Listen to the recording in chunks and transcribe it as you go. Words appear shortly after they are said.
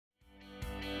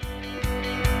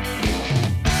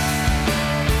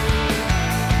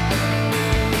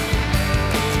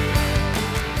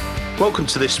Welcome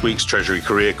to this week's Treasury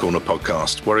Career Corner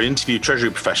podcast, where I interview Treasury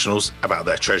professionals about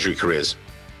their Treasury careers.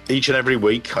 Each and every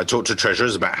week, I talk to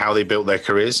treasurers about how they built their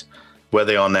careers, where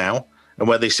they are now, and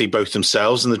where they see both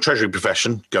themselves and the Treasury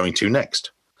profession going to next.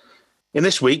 In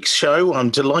this week's show, I'm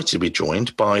delighted to be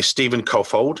joined by Stephen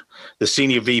Koffold, the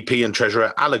Senior VP and Treasurer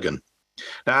at Allergan.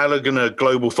 Now, Allergan are a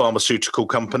global pharmaceutical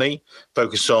company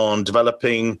focused on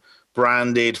developing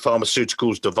branded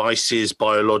pharmaceuticals, devices,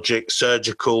 biologics,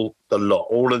 surgical, the lot,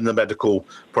 all in the medical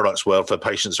products world for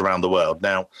patients around the world.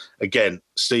 Now, again,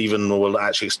 Stephen will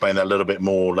actually explain that a little bit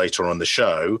more later on the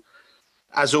show.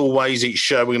 As always, each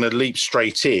show, we're going to leap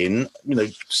straight in.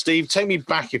 Steve, take me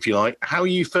back, if you like, how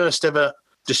you first ever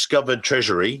discovered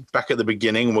Treasury back at the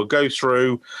beginning. We'll go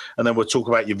through and then we'll talk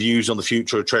about your views on the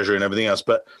future of Treasury and everything else.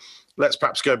 But let's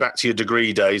perhaps go back to your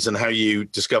degree days and how you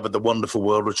discovered the wonderful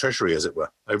world of Treasury, as it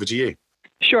were. Over to you.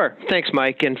 Sure. Thanks,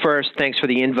 Mike. And first, thanks for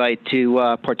the invite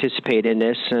to participate in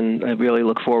this. And I really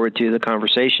look forward to the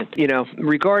conversation.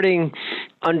 Regarding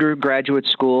undergraduate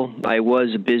school, I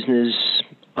was a business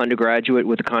undergraduate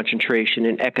with a concentration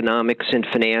in economics and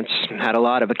finance. Had a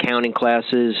lot of accounting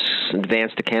classes,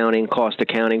 advanced accounting, cost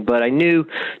accounting. But I knew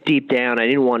deep down I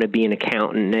didn't want to be an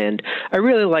accountant. And I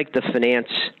really liked the finance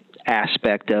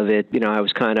aspect of it. I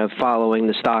was kind of following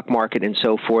the stock market and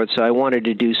so forth. So I wanted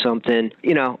to do something,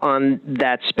 on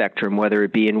that spectrum, whether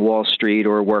it be in Wall Street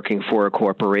or working for a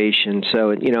corporation. So,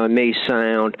 it may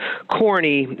sound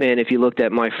corny. And if you looked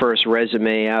at my first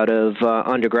resume out of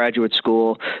undergraduate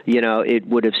school, it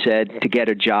would have said to get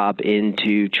a job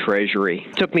into Treasury.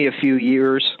 It took me a few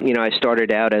years. I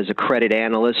started out as a credit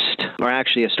analyst, or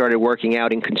actually I started working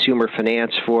out in consumer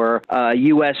finance for a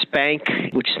U.S. bank,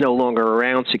 which is no longer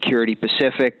around, Security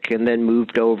Pacific, and then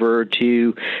moved over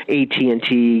to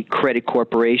AT&T Credit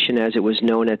Corporation, as it was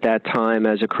known at that time,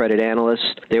 as a credit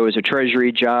analyst. There was a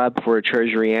Treasury job for a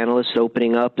Treasury analyst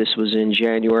opening up. This was in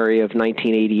January of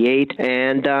 1988,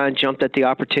 and jumped at the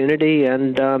opportunity,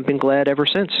 and been glad ever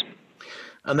since.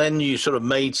 And then you sort of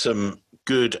made some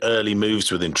good early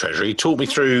moves within Treasury. Talk me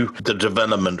through the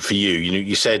development for you.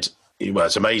 You said, well,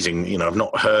 it's amazing. I've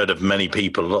not heard of many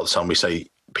people. A lot of the time we say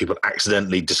people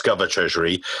accidentally discover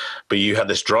Treasury, but you had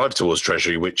this drive towards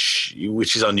Treasury, which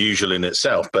is unusual in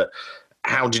itself. But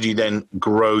how did you then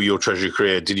grow your Treasury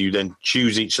career? Did you then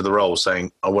choose each of the roles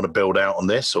saying, I want to build out on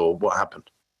this, or what happened?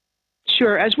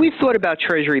 Sure. As we thought about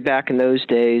Treasury back in those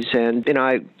days, and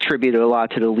I attributed a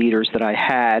lot to the leaders that I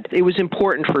had, it was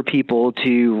important for people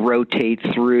to rotate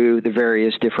through the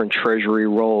various different Treasury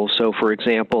roles. So, for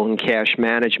example, in cash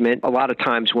management, a lot of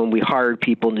times when we hired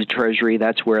people into Treasury,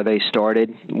 that's where they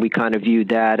started. We kind of viewed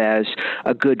that as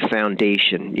a good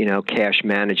foundation, cash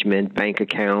management, bank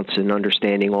accounts, and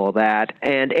understanding all that.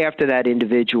 And after that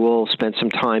individual spent some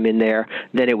time in there,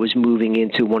 then it was moving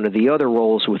into one of the other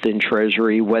roles within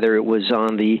Treasury, whether it was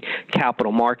on the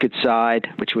capital market side,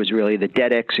 which was really the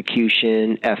debt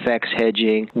execution, FX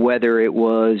hedging, whether it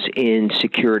was in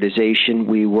securitization.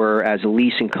 We were, as a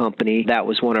leasing company, that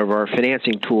was one of our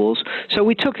financing tools. So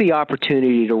we took the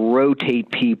opportunity to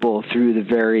rotate people through the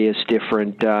various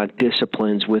different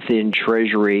disciplines within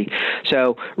Treasury.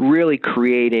 So really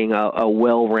creating a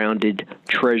well-rounded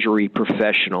Treasury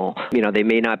professional. They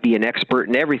may not be an expert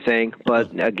in everything,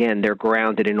 but again, they're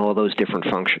grounded in all those different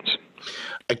functions.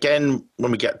 Again,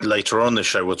 when we get later on the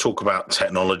show, we'll talk about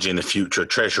technology in the future of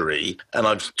Treasury. And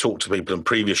I've talked to people in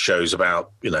previous shows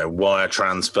about, wire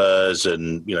transfers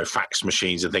and, fax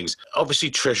machines and things. Obviously,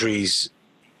 Treasury's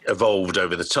evolved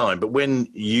over the time. But when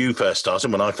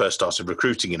I first started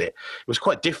recruiting in it, it was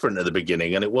quite different at the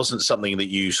beginning. And it wasn't something that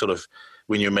you sort of,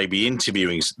 when you're maybe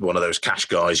interviewing one of those cash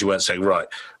guys, you weren't saying, right,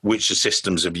 which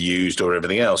systems have you used or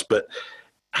everything else. But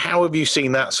how have you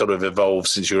seen that sort of evolve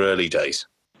since your early days?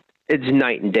 It's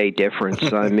night and day difference.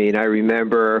 I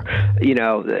remember,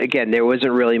 again, there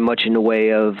wasn't really much in the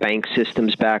way of bank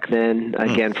systems back then.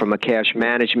 Again, from a cash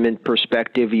management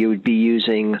perspective, you would be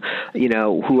using,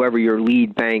 whoever your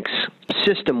lead bank's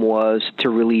system was to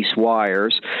release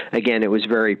wires. Again, it was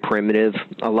very primitive.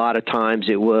 A lot of times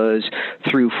it was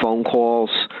through phone calls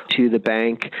to the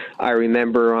bank. I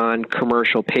remember on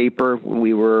commercial paper,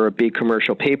 we were a big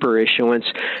commercial paper issuance,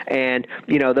 and,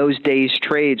 those days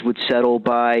trades would settle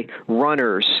by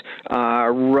runners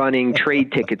running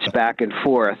trade tickets back and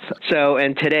forth. So,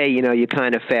 and today, you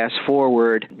kind of fast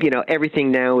forward,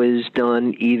 everything now is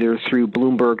done either through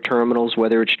Bloomberg terminals,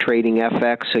 whether it's trading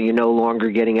FX, so you're no longer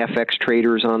getting FX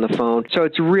traders on the phone. So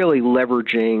it's really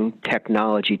leveraging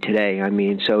technology today.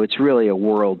 So it's really a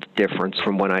world difference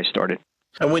from when I started.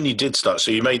 And when you did start,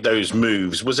 so you made those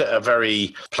moves, was it a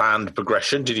very planned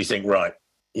progression? Did you think, right,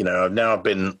 I've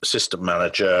been assistant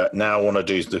manager. Now I want to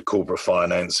do the corporate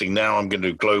financing. Now I'm going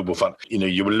to do global fund.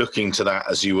 You were looking to that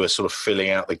as you were sort of filling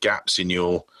out the gaps in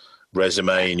your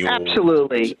resume and your...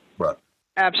 Absolutely. Right.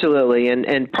 Absolutely.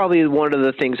 And probably one of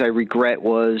the things I regret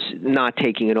was not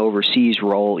taking an overseas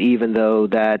role, even though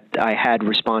that I had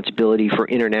responsibility for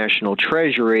international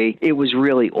treasury. It was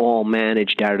really all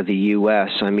managed out of the U.S.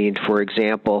 I mean, for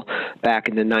example, back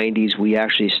in the 90s, we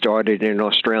actually started an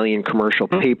Australian commercial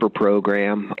paper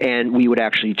program, and we would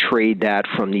actually trade that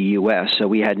from the U.S. So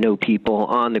we had no people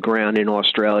on the ground in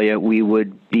Australia. We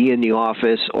would be in the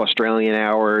office, Australian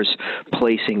hours,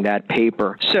 placing that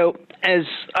paper. So as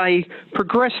I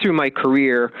progressed through my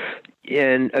career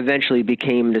and eventually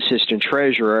became an assistant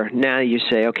treasurer, now you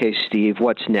say, okay, Steve,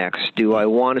 what's next? Do I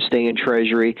want to stay in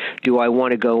treasury? Do I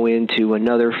want to go into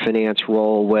another finance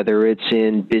role, whether it's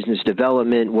in business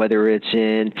development, whether it's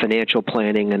in financial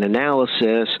planning and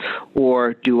analysis,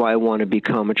 or do I want to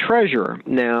become a treasurer?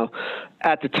 Now,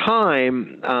 at the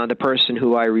time, the person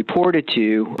who I reported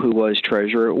to, who was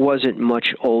treasurer, wasn't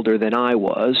much older than I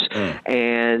was,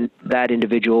 and that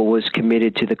individual was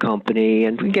committed to the company,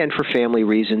 and again, for family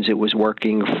reasons, it was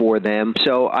working for them,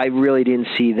 so I really didn't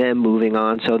see them moving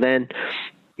on. So then,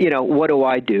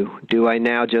 what do? Do I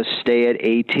now just stay at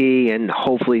AT and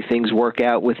hopefully things work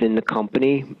out within the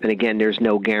company? And again, there's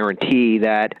no guarantee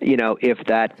that, if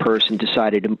that person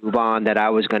decided to move on, that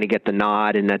I was going to get the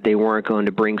nod and that they weren't going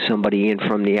to bring somebody in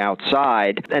from the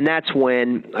outside. And that's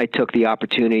when I took the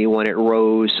opportunity when it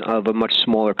rose of a much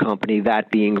smaller company, that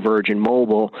being Virgin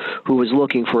Mobile, who was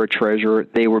looking for a treasurer.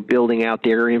 They were building out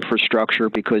their infrastructure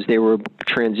because they were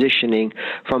transitioning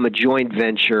from a joint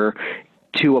venture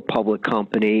to a public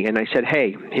company, and I said,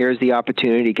 hey, here's the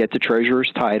opportunity to get the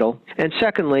treasurer's title. And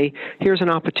secondly, here's an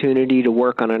opportunity to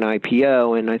work on an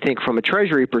IPO. And I think from a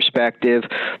treasury perspective,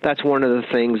 that's one of the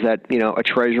things that, a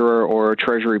treasurer or a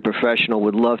treasury professional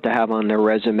would love to have on their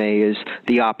resume is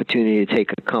the opportunity to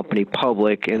take a company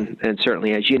public. And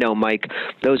certainly, as you know, Mike,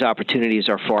 those opportunities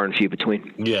are far and few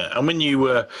between. Yeah. And when you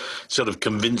were sort of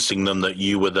convincing them that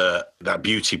you were that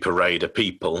beauty parade of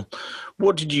people,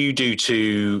 what did you do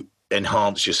to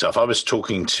enhance yourself? I was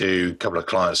talking to a couple of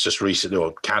clients just recently,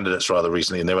 or candidates rather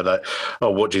recently, and they were like,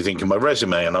 oh, what do you think of my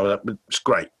resume? And I was like, it's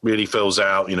great, really fills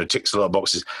out, ticks a lot of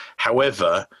boxes.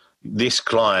 However, this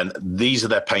client, these are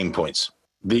their pain points.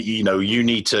 You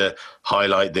need to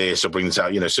highlight this or bring this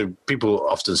out, so people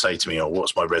often say to me, oh,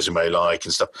 what's my resume like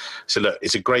and stuff. So look,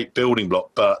 it's a great building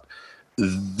block, but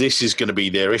this is going to be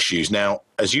their issues. Now,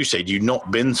 as you said, you've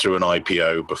not been through an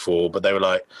IPO before, but they were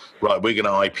like, right, we're going to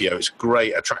IPO. It's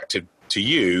great, attractive to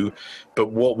you, but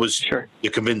what was your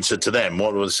convincer to them?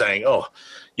 What was saying, oh,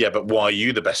 yeah, but why are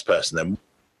you the best person then?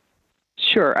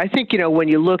 Sure. I think, when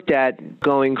you looked at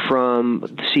going from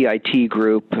the CIT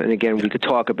group, and again, we could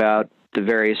talk about the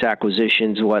various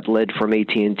acquisitions, what led from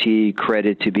AT&T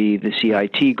Credit to be the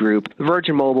CIT group.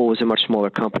 Virgin Mobile was a much smaller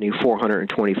company,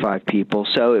 425 people.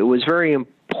 So it was very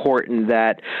important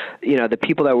that, the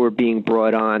people that were being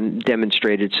brought on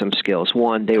demonstrated some skills.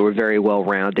 One, they were very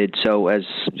well-rounded. So as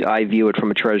I view it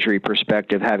from a treasury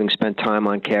perspective, having spent time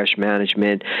on cash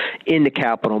management in the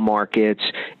capital markets,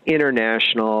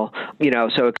 international,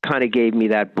 so it kind of gave me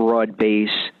that broad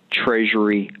base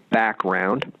treasury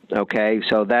background. Okay,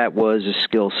 so that was a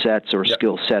skill sets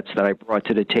that I brought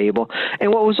to the table.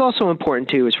 And what was also important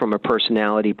too is from a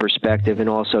personality perspective, and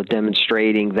also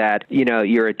demonstrating that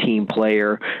you're a team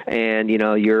player, and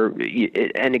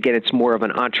and again, it's more of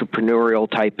an entrepreneurial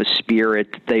type of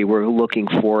spirit that they were looking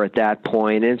for at that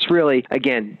point. And it's really,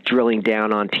 again, drilling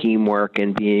down on teamwork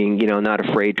and being not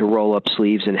afraid to roll up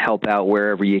sleeves and help out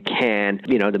wherever you can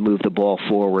to move the ball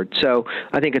forward. So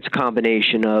I think it's a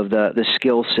combination of the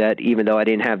skill set, even though I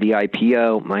didn't have the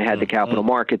IPO, I had the capital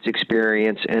markets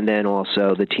experience, and then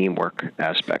also the teamwork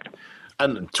aspect.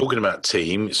 And talking about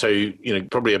team, so,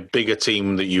 probably a bigger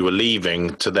team that you were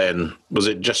leaving to then, was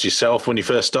it just yourself when you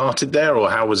first started there,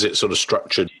 or how was it sort of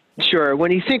structured? Sure.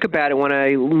 When you think about it, when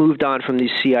I moved on from the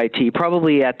CIT,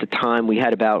 probably at the time we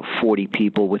had about 40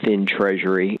 people within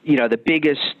Treasury. The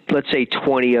biggest, let's say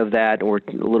 20 of that, or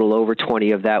a little over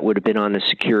 20 of that, would have been on the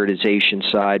securitization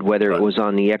side, whether it was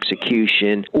on the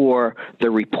execution or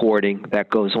the reporting that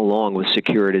goes along with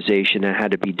securitization that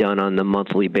had to be done on the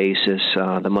monthly basis,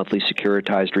 the monthly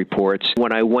securitized reports.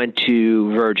 When I went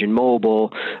to Virgin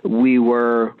Mobile, we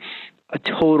were a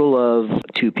total of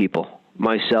 2 people.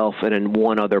 myself, and then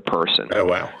one other person. Oh,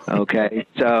 wow. Okay.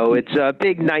 So it's a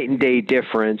big night and day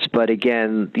difference. But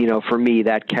again, for me,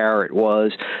 that carrot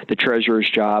was the treasurer's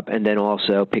job, and then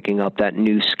also picking up that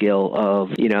new skill of,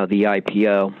 the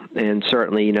IPO. And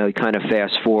certainly, kind of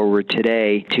fast forward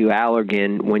today to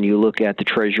Allergan, when you look at the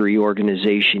treasury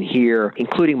organization here,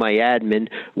 including my admin,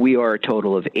 we are a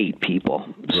total of 8 people.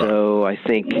 Right. So I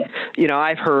think,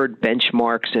 I've heard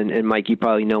benchmarks, and Mike, you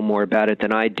probably know more about it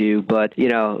than I do, but,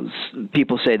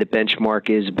 people say the benchmark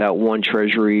is about one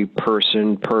treasury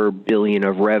person per billion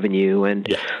of revenue, and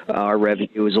our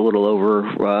revenue is a little over,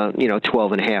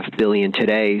 $12.5 billion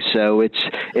today. So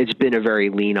it's been a very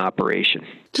lean operation.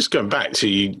 Just going back to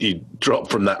you dropped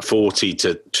from that 40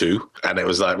 to 2, and it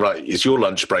was like, right, it's your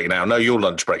lunch break now. No, your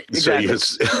lunch break. Exactly.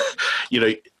 So,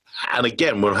 and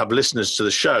again, we'll have listeners to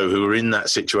the show who are in that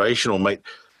situation, or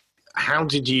how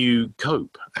did you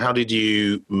cope? How did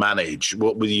you manage?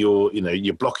 What were your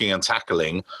blocking and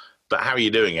tackling, but how are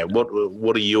you doing it?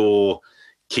 What are your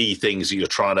key things that you're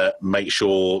trying to make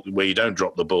sure where you don't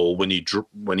drop the ball when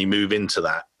you move into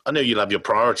that? I know you'll have your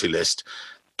priority list,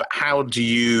 but how do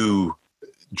you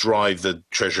drive the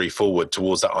treasury forward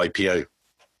towards that IPO?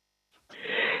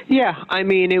 Yeah,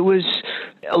 it was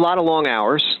a lot of long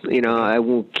hours. I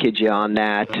won't kid you on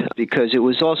that, because it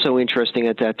was also interesting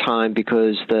at that time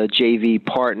because the JV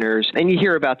partners, and you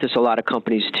hear about this a lot of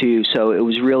companies too, so it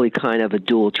was really kind of a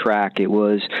dual track. It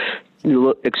was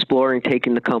exploring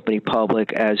taking the company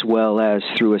public as well as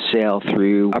through a sale,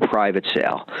 through a private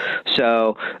sale.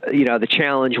 So, the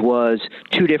challenge was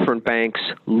 2 different banks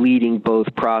leading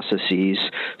both processes.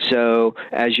 So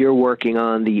as you're working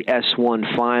on the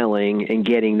S1 filing and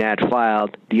getting that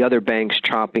filed, the other bank's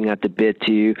chomping at the bit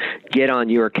to get on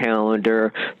your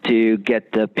calendar, to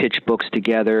get the pitch books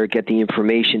together, get the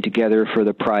information together for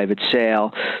the private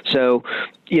sale. So,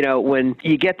 when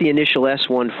you get the initial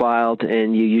S1 filed,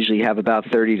 and you usually have about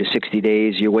 30 to 60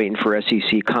 days, you're waiting for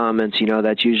SEC comments,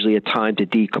 that's usually a time to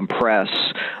decompress.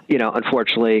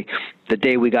 Unfortunately, the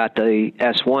day we got the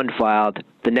S1 filed,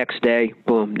 the next day,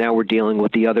 boom, now we're dealing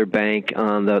with the other bank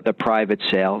on the private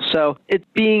sale. So it's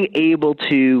being able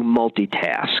to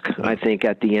multitask, I think,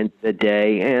 at the end of the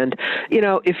day. And,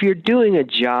 if you're doing a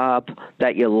job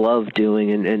that you love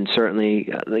doing, and certainly,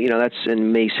 it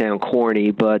may sound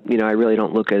corny, but, I really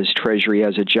don't look at treasury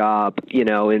as a job,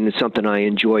 and it's something I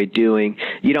enjoy doing.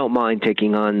 You don't mind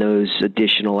taking on those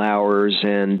additional hours,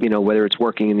 and, whether it's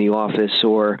working in the office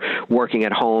or working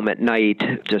at home at night,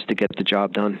 just to get the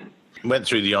job done. Went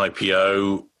through the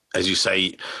IPO, as you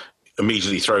say,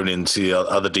 immediately thrown into the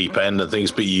other deep end and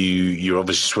things, but you're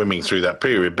obviously swimming through that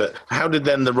period. But how did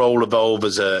then the role evolve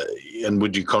and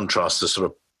would you contrast the sort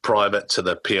of private to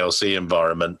the PLC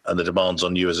environment and the demands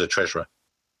on you as a treasurer?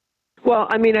 Well,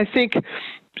 I think,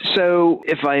 so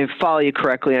if I follow you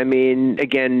correctly,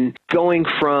 again, going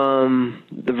from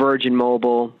the Virgin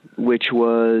Mobile, which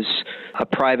was a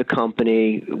private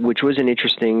company, which was an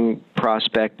interesting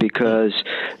prospect because,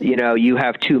 you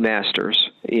have 2 masters.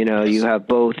 You have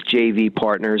both JV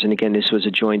partners, and again, this was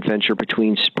a joint venture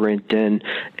between Sprint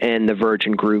and the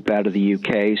Virgin Group out of the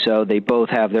UK. So they both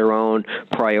have their own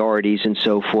priorities and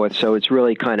so forth. So it's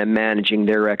really kind of managing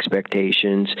their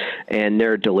expectations and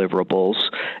their deliverables.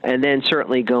 And then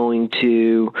certainly going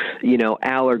to,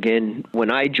 Allergan.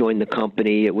 When I joined the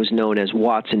company, it was known as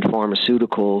Watson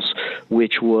Pharmaceuticals,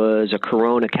 which was a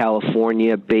Corona,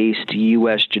 California-based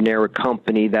U.S. generic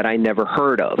company that I never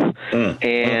heard of.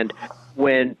 And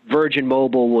when Virgin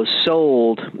Mobile was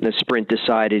sold, the Sprint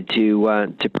decided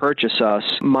to purchase us.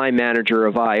 My manager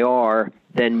of IR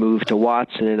then moved to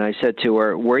Watson, and I said to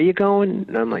her, "Where are you going?"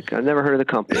 And I'm like, "I've never heard of the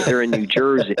company. They're in New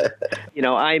Jersey."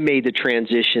 I made the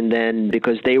transition then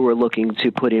because they were looking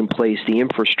to put in place the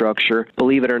infrastructure.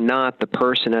 Believe it or not, the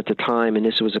person at the time, and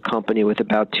this was a company with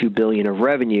about $2 billion of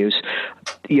revenues,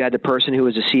 you had the person who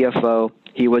was a CFO.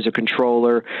 He was a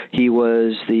controller. He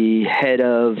was the head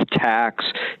of tax.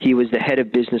 He was the head of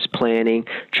business planning.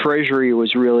 Treasury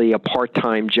was really a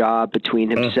part-time job between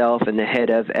himself and the head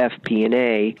of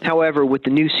FP&A. However, with the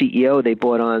new CEO they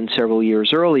brought on several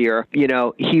years earlier,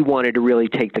 he wanted to really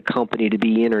take the company to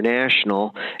be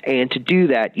international. And to do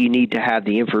that, you need to have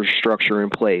the infrastructure in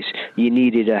place. You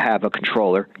needed to have a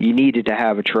controller. You needed to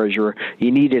have a treasurer.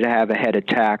 You needed to have a head of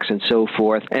tax and so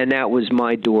forth. And that was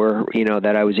my door,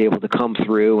 that I was able to come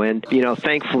through. And,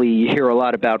 thankfully, you hear a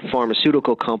lot about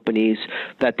pharmaceutical companies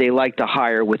that they like to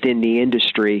hire within the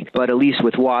industry. But at least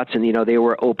with Watson, they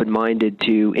were open-minded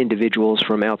to individuals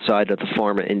from outside of the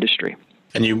pharma industry.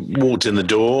 And you walked in the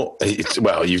door.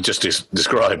 You've just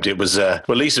described it was, at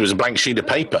least it was a blank sheet of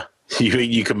paper.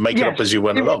 You could make it up as you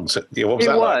went along. So, what was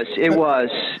that like? It was.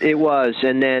 it was.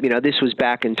 And then, this was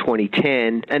back in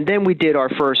 2010. And then we did our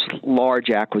first large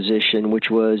acquisition, which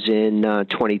was in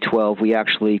 2012. We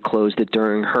actually closed it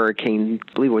during Hurricane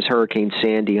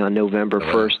Sandy on November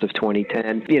 1st of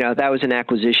 2010. That was an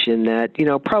acquisition that,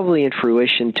 probably in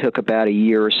fruition took about a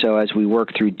year or so as we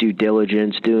worked through due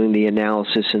diligence, doing the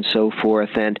analysis and so forth.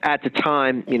 And at the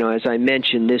time, as I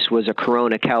mentioned, this was a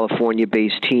Corona,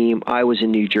 California-based team. I was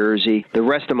in New Jersey. The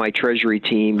rest of my treasury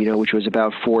team, which was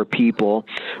about 4 people,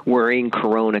 were in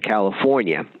Corona,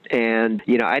 California. And,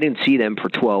 I didn't see them for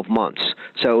 12 months.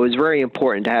 So it was very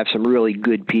important to have some really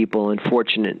good people, and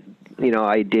fortunate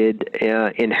I did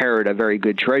inherit a very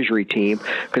good treasury team,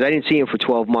 because I didn't see him for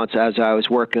 12 months as I was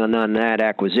working on that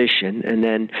acquisition. And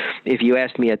then if you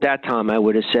asked me at that time, I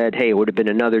would have said, hey, it would have been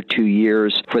another 2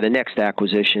 years for the next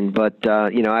acquisition. But,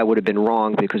 I would have been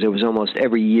wrong, because it was almost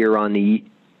every year on the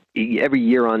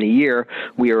year,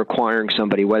 we were acquiring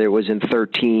somebody, whether it was in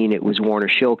 13, it was Warner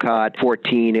Chilcott,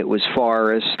 14, it was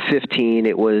Forrest, 15,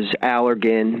 it was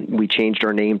Allergan. We changed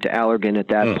our name to Allergan at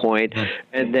that point.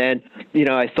 And then,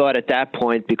 I thought at that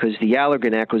point, because the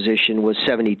Allergan acquisition was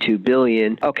 $72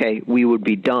 billion, okay, we would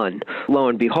be done. Lo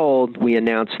and behold, we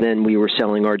announced then we were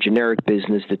selling our generic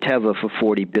business to Teva for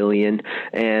 $40 billion,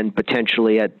 and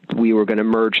potentially we were going to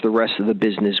merge the rest of the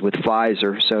business with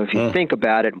Pfizer. So if you think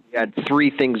about it, we had 3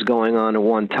 things going on at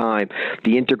one time: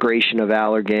 the integration of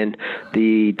Allergan,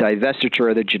 the divestiture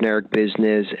of the generic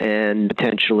business, and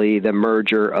potentially the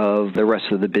merger of the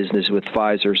rest of the business with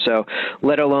Pfizer. So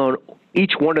let alone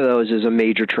each one of those is a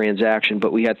major transaction,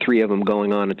 but we had 3 of them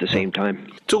going on at the same time.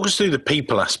 Talk us through the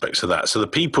people aspects of that. So the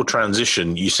people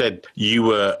transition, you said you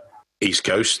were East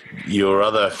Coast, your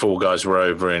other 4 guys were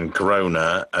over in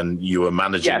Corona, and you were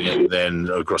managing it then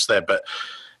across there. But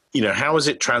how has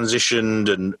it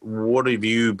transitioned, and what have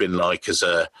you been like as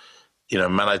a,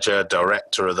 manager,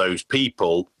 director of those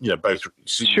people, both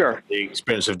Sure. the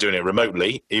experience of doing it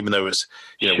remotely, even though it's,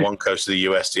 one coast of the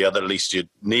US, the other, at least you're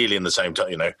nearly in the same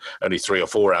time, only 3 or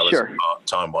 4 hours apart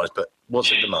time-wise, but what's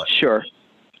it been like?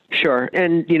 Sure.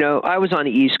 And, I was on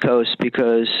the East Coast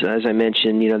because, as I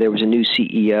mentioned, there was a new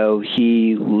CEO.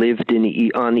 He lived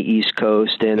on the East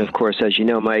Coast. And, of course, as you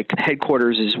know, Mike,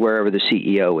 headquarters is wherever the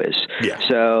CEO is. Yeah.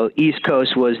 So East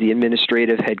Coast was the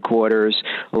administrative headquarters.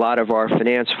 A lot of our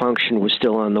finance function was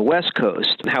still on the West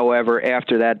Coast. However,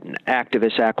 after that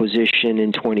Actavis acquisition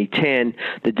in 2010,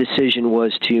 the decision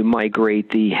was to migrate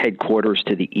the headquarters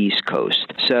to the East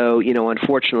Coast. So,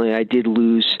 unfortunately, I did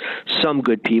lose some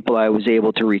good people. I was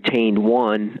able to retain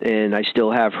one, and I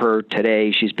still have her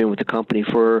today. She's been with the company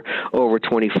for over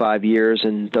 25 years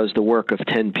and does the work of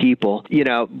 10 people.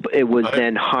 It was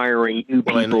then hiring new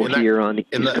people here on the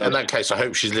East Coast. In that case, I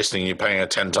hope she's listening. You're paying her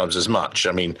 10 times as much.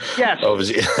 I mean, yes.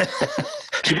 Obviously,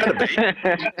 she better be.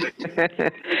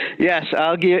 Yes,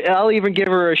 I'll even give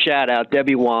her a shout out,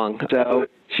 Debbie Wong. So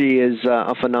she is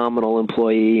a phenomenal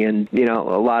employee, and a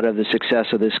lot of the success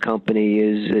of this company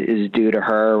is due to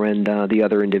her and the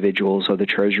other individuals of the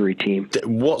treasury team.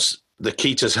 What's the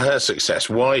key to her success?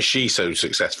 Why is she so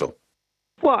successful?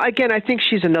 Well, again, I think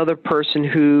she's another person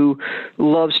who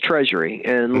loves Treasury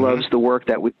and loves the work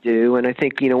that we do. And I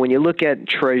think, when you look at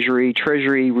Treasury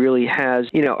really has,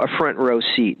 a front row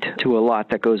seat to a lot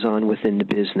that goes on within the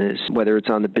business, whether it's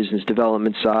on the business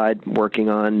development side, working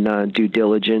on due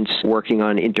diligence, working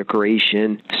on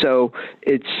integration. So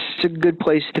it's a good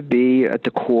place to be at the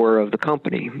core of the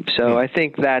company. So I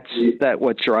think that's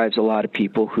what drives a lot of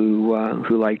people who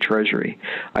like Treasury.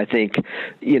 I think,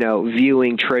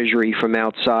 viewing Treasury from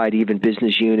outside, even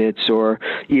business units or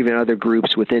even other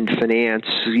groups within finance,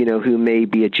 who may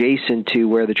be adjacent to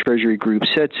where the Treasury group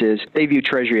sits, is they view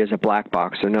Treasury as a black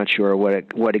box. They're not sure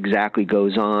what exactly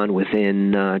goes on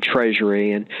within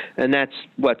Treasury, and that's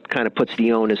what kind of puts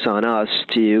the onus on us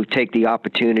to take the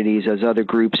opportunities as other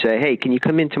groups say, hey, can you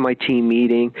come into my team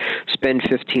meeting, spend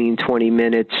 15, 20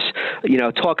 minutes,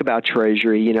 talk about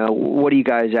Treasury, what do you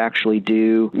guys actually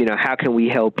do, how can we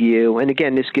help you? And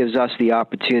again, this gives us the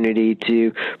opportunity to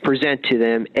present to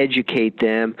them, educate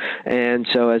them. And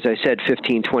so, as I said,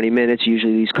 15, 20 minutes,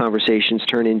 usually these conversations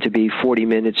turn into be 40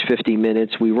 minutes, 50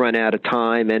 minutes. We run out of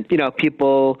time, and,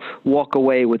 people walk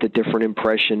away with a different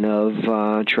impression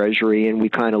of Treasury, and we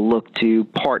kind of look to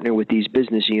partner with these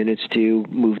business units to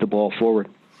move the ball forward.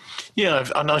 Yeah,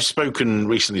 I've spoken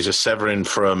recently to Severin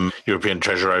from European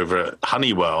Treasurer over at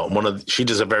Honeywell. She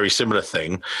does a very similar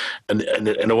thing, and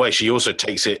in a way, she also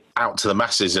takes it out to the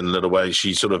masses in a little way.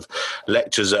 She sort of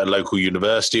lectures at a local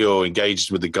university or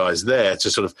engages with the guys there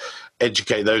to sort of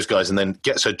educate those guys, and then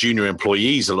gets her junior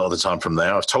employees a lot of the time from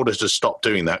there. I've told her to stop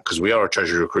doing that because we are a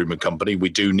Treasury recruitment company. We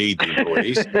do need the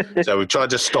employees, so we've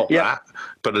tried to stop that,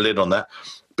 put a lid on that.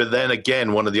 But then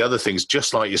again, one of the other things,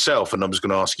 just like yourself, and I was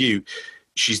going to ask you,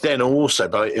 she's then also,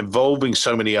 by involving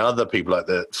so many other people like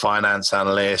the finance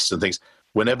analysts and things,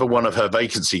 whenever one of her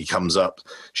vacancy comes up,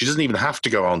 she doesn't even have to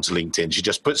go onto LinkedIn. She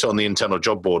just puts it on the internal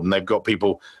job board, and they've got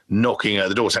people knocking at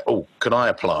the door saying, "Oh, can I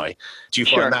apply?" Do you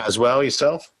find that as well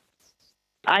yourself?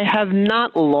 I have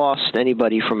not lost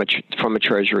anybody from a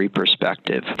treasury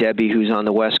perspective. Debbie, who's on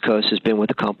the West Coast, has been with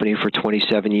the company for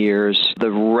 27 years.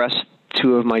 The rest,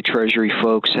 two of my treasury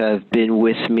folks, have been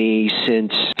with me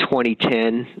since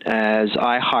 2010 as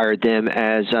I hired them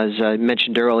as I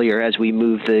mentioned earlier, as we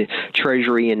moved the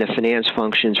treasury and the finance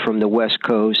functions from the West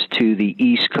Coast to the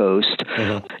East Coast.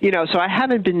 So I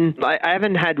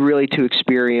haven't had really to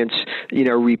experience,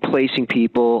 replacing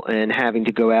people and having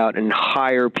to go out and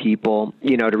hire people,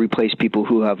 to replace people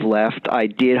who have left. I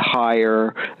did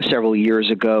hire several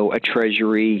years ago a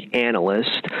treasury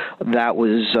analyst. That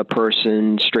was a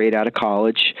person straight out of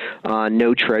college,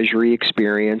 no treasury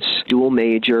experience, dual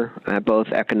major, both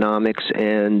economics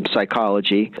and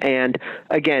psychology. And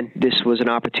again, this was an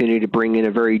opportunity to bring in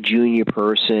a very junior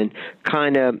person,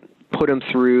 kind of put them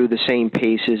through the same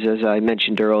paces as I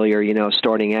mentioned earlier,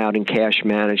 starting out in cash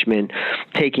management,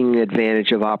 taking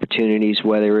advantage of opportunities,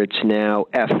 whether it's now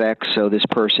FX, so this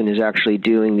person is actually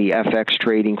doing the FX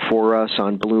trading for us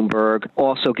on Bloomberg,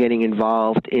 also getting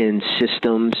involved in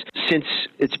systems. Since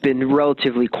it's been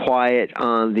relatively quiet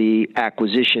on the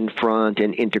acquisition front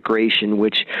and integration,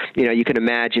 which, you can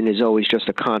imagine is always just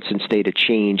a constant state of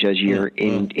change as you're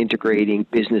integrating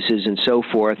businesses and so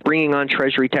forth, bringing on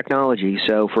treasury technology.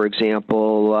 So, for example,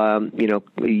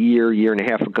 a year and a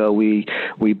half ago, we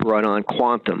brought on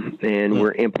Quantum, and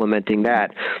we're implementing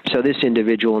that. So this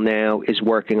individual now is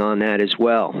working on that as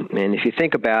well. And if you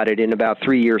think about it, in about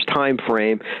 3 years' time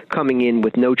frame, coming in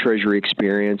with no treasury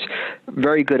experience,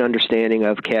 very good understanding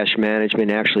of cash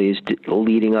management, actually is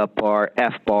leading up our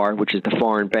FBAR, which is the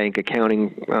foreign bank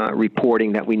accounting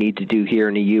reporting that we need to do here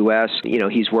in the U.S.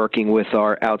 He's working with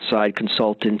our outside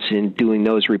consultants in doing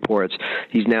those reports.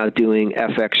 He's now doing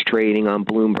FX trading on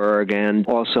Bloomberg, and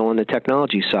also on the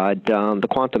technology side, the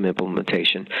Quantum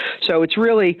implementation. So it's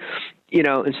really,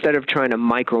 instead of trying to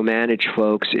micromanage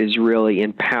folks, is really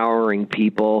empowering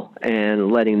people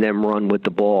and letting them run with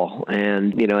the ball.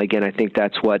 And, again, I think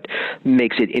that's what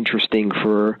makes it interesting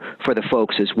for the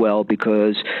folks as well,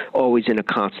 because always in a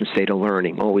constant state of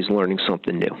learning, always learning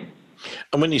something new.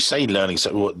 And when you say learning,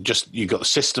 so you've got the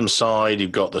system side,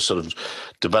 you've got the sort of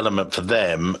development for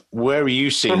them. Where are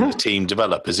you seeing the team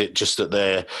develop? Is it just that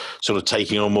they're sort of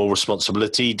taking on more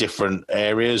responsibility, different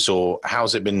areas, or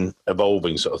how's it been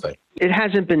evolving, sort of thing? It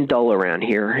hasn't been dull around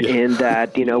here in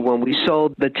that, when we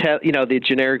sold the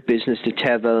generic business to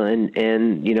Teva,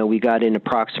 and we got in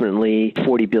approximately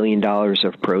 $40 billion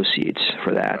of proceeds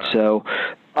for that. So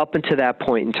up until that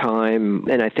point in time,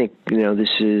 and I think, this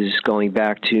is going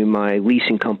back to my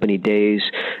leasing company days,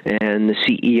 and the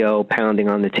CEO pounding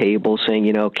on the table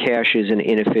saying, cash is an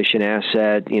inefficient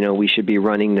asset, we should be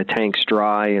running the tanks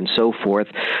dry and so forth.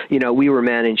 We were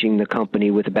managing the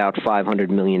company with about $500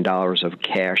 million of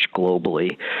cash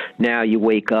globally. Now you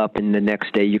wake up and the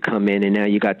next day you come in and now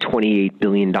you got $28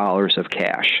 billion of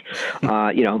cash.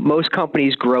 Most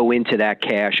companies grow into that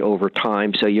cash over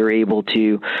time, so you're able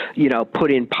to,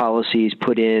 put in policies,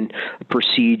 put in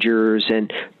procedures,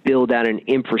 and build out an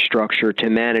infrastructure to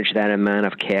manage that amount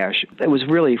of cash. It was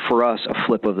really, for us, a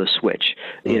flip of the switch.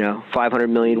 $500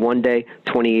 million one day,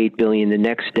 $28 billion the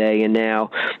next day, and now,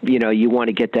 you want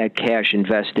to get that cash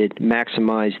invested,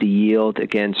 maximize the yield,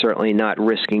 again, certainly not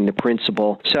risking the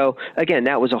principal. So, again,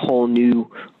 that was a whole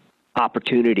new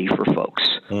opportunity for folks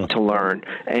to learn,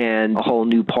 and a whole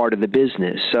new part of the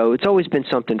business. So it's always been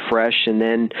something fresh. And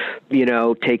then,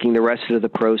 taking the rest of the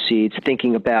proceeds,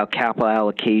 thinking about capital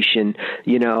allocation,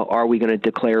 are we going to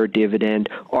declare a dividend?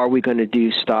 Are we going to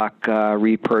do stock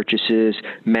repurchases,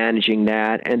 managing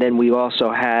that? And then we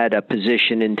also had a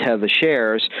position in Teva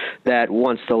shares that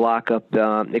once the lockup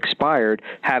expired,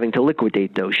 having to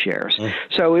liquidate those shares.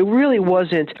 So it really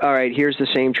wasn't, all right, here's the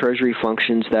same treasury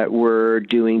functions that we're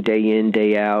doing day in,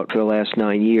 day out for the last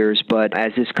 9 years. But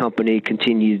as this company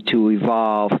continued to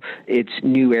evolve, it's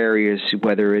new areas,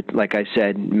 whether it, like I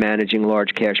said, managing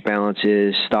large cash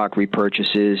balances, stock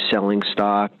repurchases, selling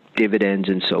stock, dividends,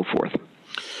 and so forth.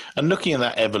 And looking at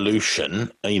that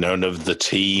evolution, and of the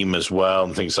team as well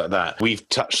and things like that, we've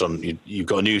touched on, you've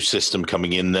got a new system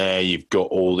coming in there, you've got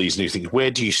all these new things. Where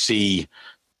do you see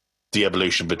the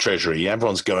evolution for Treasury?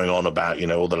 Everyone's going on about,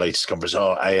 all the latest conferences,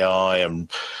 AI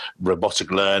and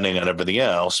robotic learning and everything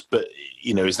else. But,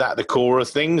 is that the core of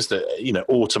things, that,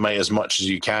 automate as much as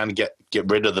you can, get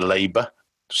rid of the labor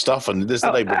stuff? And there's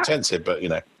the labor intensive, but,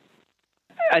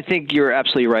 I think you're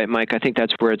absolutely right, Mike. I think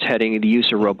that's where it's heading. The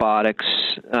use of robotics,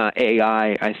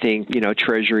 AI. I think,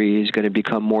 Treasury is going to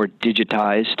become more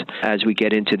digitized as we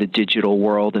get into the digital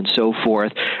world and so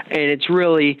forth. And it's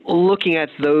really looking at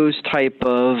those type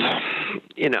of,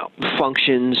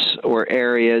 functions or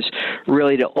areas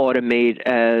really to automate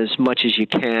as much as you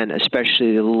can,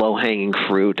 especially the low-hanging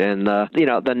fruit and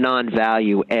the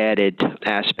non-value added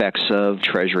aspects of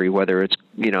Treasury, whether it's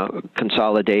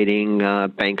consolidating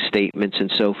bank statements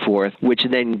and so forth, which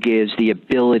then gives the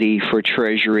ability for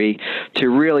Treasury to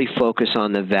really focus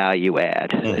on the value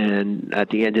add. And at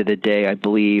the end of the day, I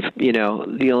believe,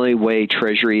 the only way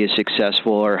Treasury is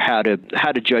successful, or how to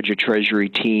judge a Treasury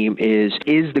team is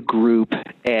the group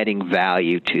adding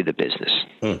value to the business.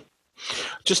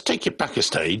 Just take it back a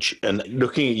stage and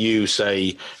looking at you,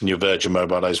 say, in your Virgin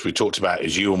Mobile days, we talked about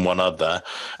is you and one other,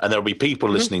 and there'll be people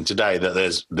listening today that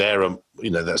that's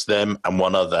them and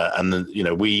one other. And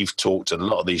then, we've talked in a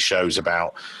lot of these shows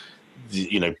about,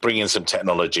 bring in some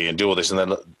technology and do all this. And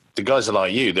then the guys are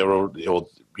like you, they're all,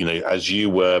 as you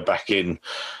were back in,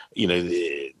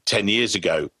 10 years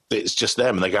ago, it's just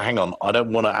them. And they go, hang on, I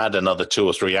don't want to add another 2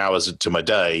 or 3 hours to my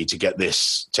day to get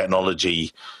this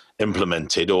technology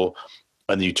implemented.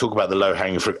 And you talk about the low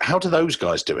hanging fruit. How do those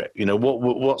guys do it?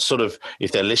 What sort of,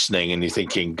 if they're listening and you're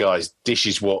thinking, guys, this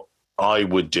is what I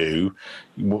would do,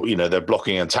 they're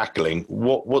blocking and tackling.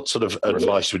 What sort of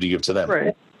advice would you give to them?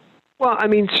 Right. Well,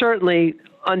 certainly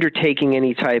undertaking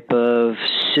any type of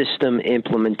system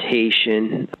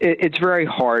implementation, it's very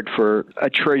hard for a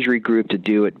Treasury group to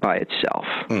do it by itself.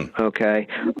 Okay.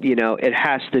 It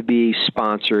has to be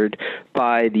sponsored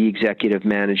by the executive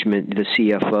management, the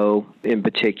CFO in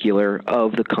particular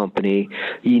of the company.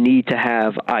 You need to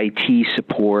have IT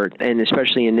support, and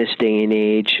especially in this day and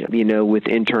age, with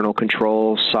internal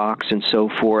control, SOX and so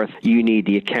forth, you need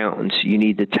the accountants, you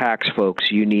need the tax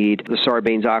folks, you need the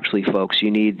Sarbanes-Oxley folks,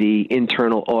 you need the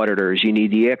internal auditors, you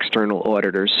need the external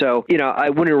auditors. So, I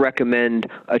wouldn't recommend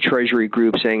a Treasury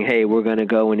group saying, hey, we're going to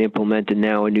go and implement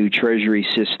now a new Treasury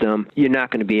system. You're not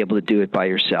going to be able to do it by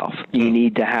yourself. You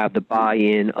need to have the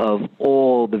buy-in of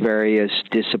all the various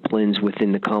disciplines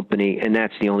within the company, and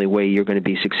that's the only way you're going to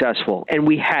be successful. And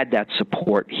we had that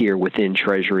support here within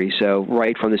Treasury. So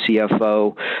right from the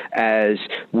CFO, as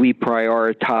we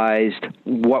prioritized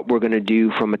what we're going to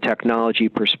do from a technology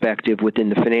perspective within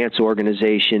the finance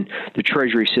organization, the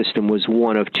Treasury system was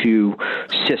one of 2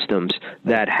 systems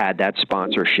that had that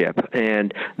sponsorship.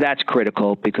 And that's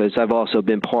critical because I've also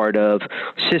been part of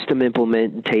system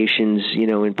implementations,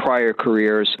 in prior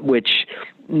careers, which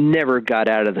never got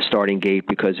out of the starting gate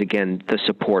because, again, the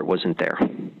support wasn't there.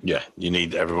 Yeah, you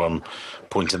need everyone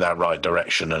pointing that right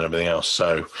direction and everything else.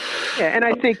 So, yeah, and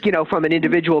I think, from an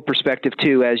individual perspective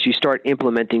too, as you start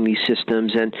implementing these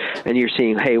systems and you're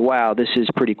seeing, hey, wow, this is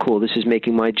pretty cool. This is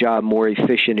making my job more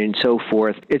efficient and so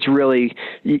forth. It's really,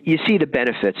 you see the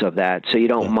benefits of that. So you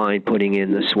don't mind putting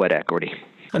in the sweat equity.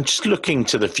 And just looking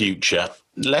to the future,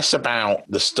 less about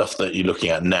the stuff that you're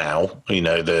looking at now,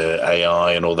 the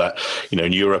AI and all that.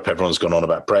 In Europe, everyone's gone on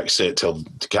about Brexit till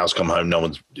the cows come home.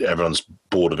 Everyone's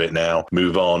bored of it now.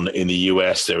 Move on. In the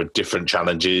US, there are different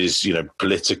challenges,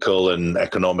 political and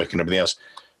economic and everything else.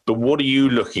 But what are you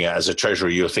looking at as a treasurer?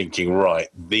 You're thinking, right,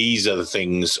 these are the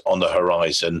things on the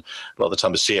horizon. A lot of the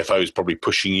time, the CFO is probably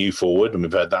pushing you forward. And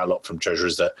we've heard that a lot from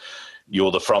treasurers, that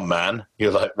you're the front man.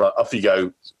 You're like, right, off you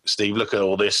go, Steve, look at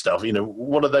all this stuff.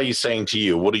 What are they saying to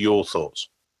you? What are your thoughts?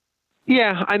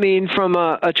 Yeah, from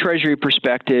a Treasury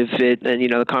perspective,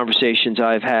 the conversations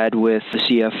I've had with the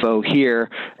CFO here,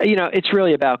 it's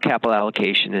really about capital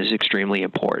allocation is extremely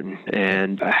important.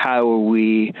 And how are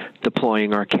we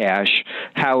deploying our cash?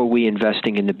 How are we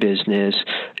investing in the business?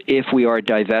 If we are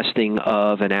divesting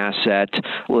of an asset,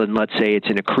 well, and let's say it's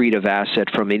an accretive asset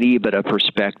from an EBITDA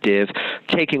perspective,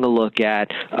 taking a look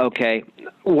at, okay,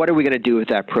 what are we going to do with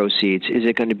that proceeds? Is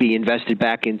it going to be invested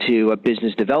back into a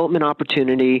business development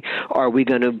opportunity? Are we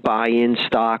going to buy in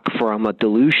stock from a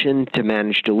dilution to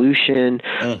manage dilution?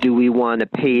 Do we want to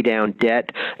pay down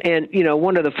debt? And,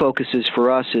 one of the focuses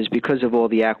for us is because of all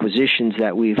the acquisitions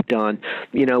that we've done,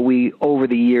 we over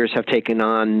the years have taken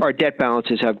on, our debt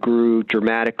balances have grew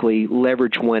dramatically.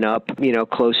 Leverage went up,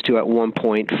 close to at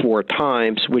 1.4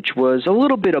 times, which was a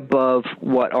little bit above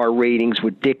what our ratings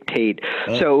would dictate.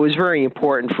 So it was very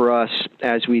important for us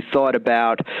as we thought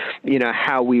about,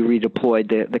 how we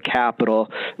redeployed the capital,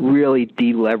 really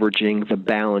deleveraging the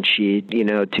balance sheet,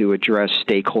 to address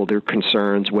stakeholder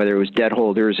concerns, whether it was debt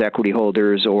holders, equity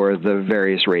holders, or the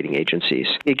various rating agencies.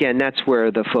 Again, that's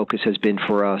where the focus has been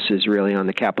for us, is really on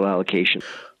the capital allocation.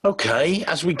 Okay,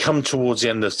 as we come towards the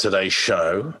end of today's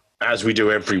show, as we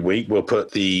do every week, we'll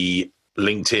put the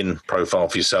LinkedIn profile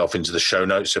for yourself into the show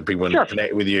notes so people can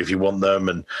connect with you if you want them,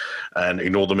 and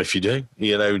ignore them if you do.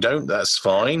 Don't, that's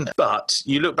fine. But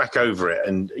you look back over it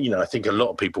and, I think a lot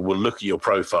of people will look at your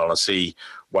profile and see,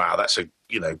 wow, that's a,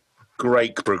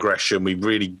 great progression. We've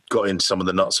really got into some of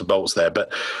the nuts and bolts there.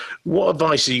 But what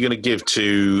advice are you going to give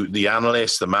to the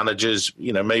analysts, the managers,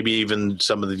 maybe even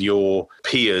some of your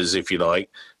peers, if you like,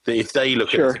 that if they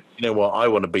look at it, I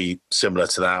want to be similar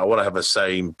to that. I want to have the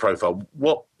same profile.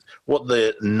 What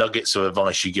the nuggets of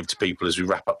advice you give to people as we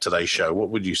wrap up today's show? What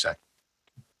would you say?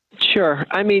 Sure.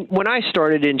 I mean, when I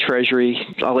started in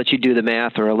Treasury, I'll let you do the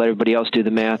math, or I'll let everybody else do the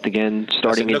math again,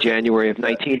 starting in January of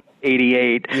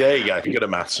 1988. Yeah, there you go. If you're good at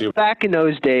maths. Back in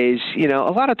those days, a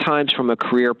lot of times from a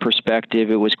career perspective,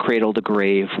 it was cradle to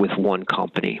grave with one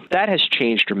company. That has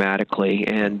changed dramatically.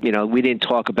 And, we didn't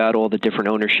talk about all the different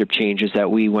ownership changes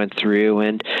that we went through.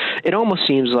 And it almost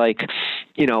seems like,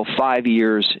 5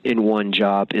 years in one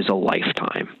job is a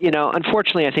lifetime.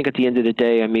 Unfortunately, I think at the end of the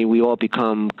day, we all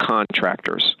become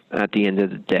contractors at the end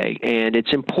of the day. And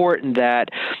it's important that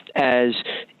as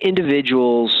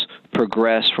individuals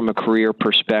progress from a career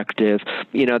perspective,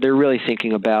 they're really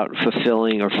thinking about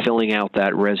fulfilling or filling out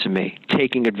that resume,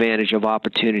 taking advantage of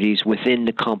opportunities within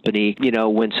the company.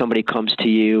 When somebody comes to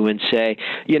you and say,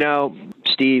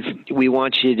 Steve, we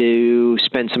want you to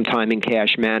spend some time in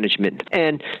cash management.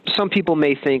 And some people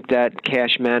may think that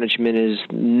cash management is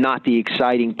not the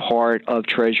exciting part of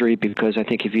Treasury, because I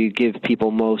think if you give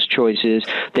people most choices,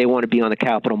 they want to be on the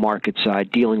capital market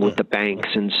side, dealing with the banks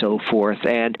and so forth.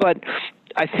 But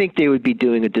I think they would be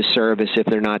doing a disservice if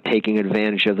they're not taking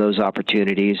advantage of those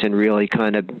opportunities and really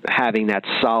kind of having that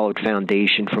solid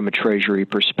foundation from a Treasury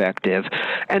perspective.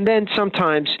 And then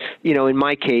sometimes, in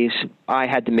my case, I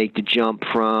had to make the jump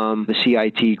from the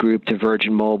CIT group to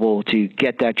Virgin Mobile to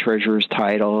get that treasurer's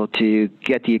title, to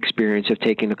get the experience of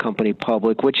taking the company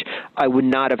public, which I would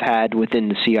not have had within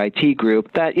the CIT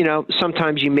group. That,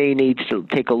 sometimes you may need to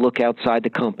take a look outside the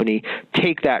company,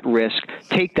 take that risk,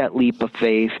 take that leap of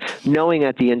faith, knowing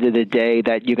at the end of the day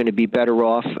that you're going to be better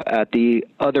off at the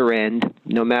other end,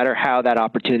 no matter how that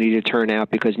opportunity to turn out,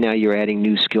 because now you're adding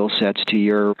new skill sets to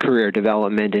your career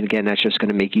development. And again, that's just going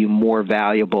to make you more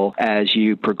valuable as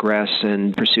you progress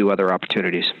and pursue other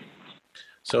opportunities.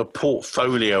 So a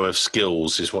portfolio of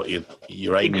skills is what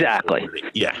you're aiming exactly. for.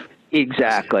 Yeah.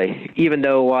 Exactly. Even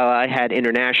though while I had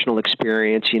international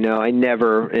experience, I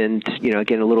never, and,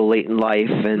 again, a little late in life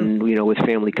and, with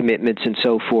family commitments and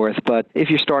so forth. But if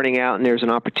you're starting out and there's an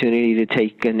opportunity to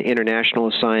take an international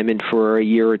assignment for a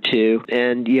year or two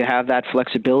and you have that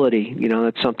flexibility,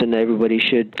 that's something that everybody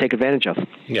should take advantage of.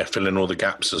 Yeah, fill in all the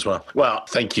gaps as well. Well,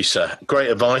 thank you, sir. Great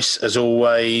advice as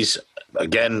always.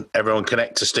 Again, everyone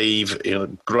connect to Steve,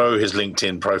 grow his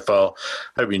LinkedIn profile.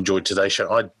 Hope you enjoyed today's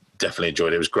show. I definitely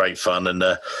enjoyed it. It was great fun. And,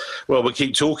 we'll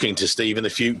keep talking to Steve in the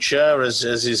future as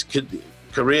his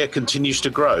career continues to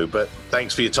grow. But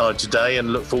thanks for your time today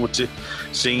and look forward to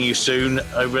seeing you soon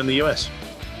over in the US.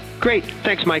 Great.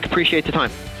 Thanks, Mike. Appreciate the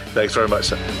time. Thanks very much,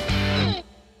 sir.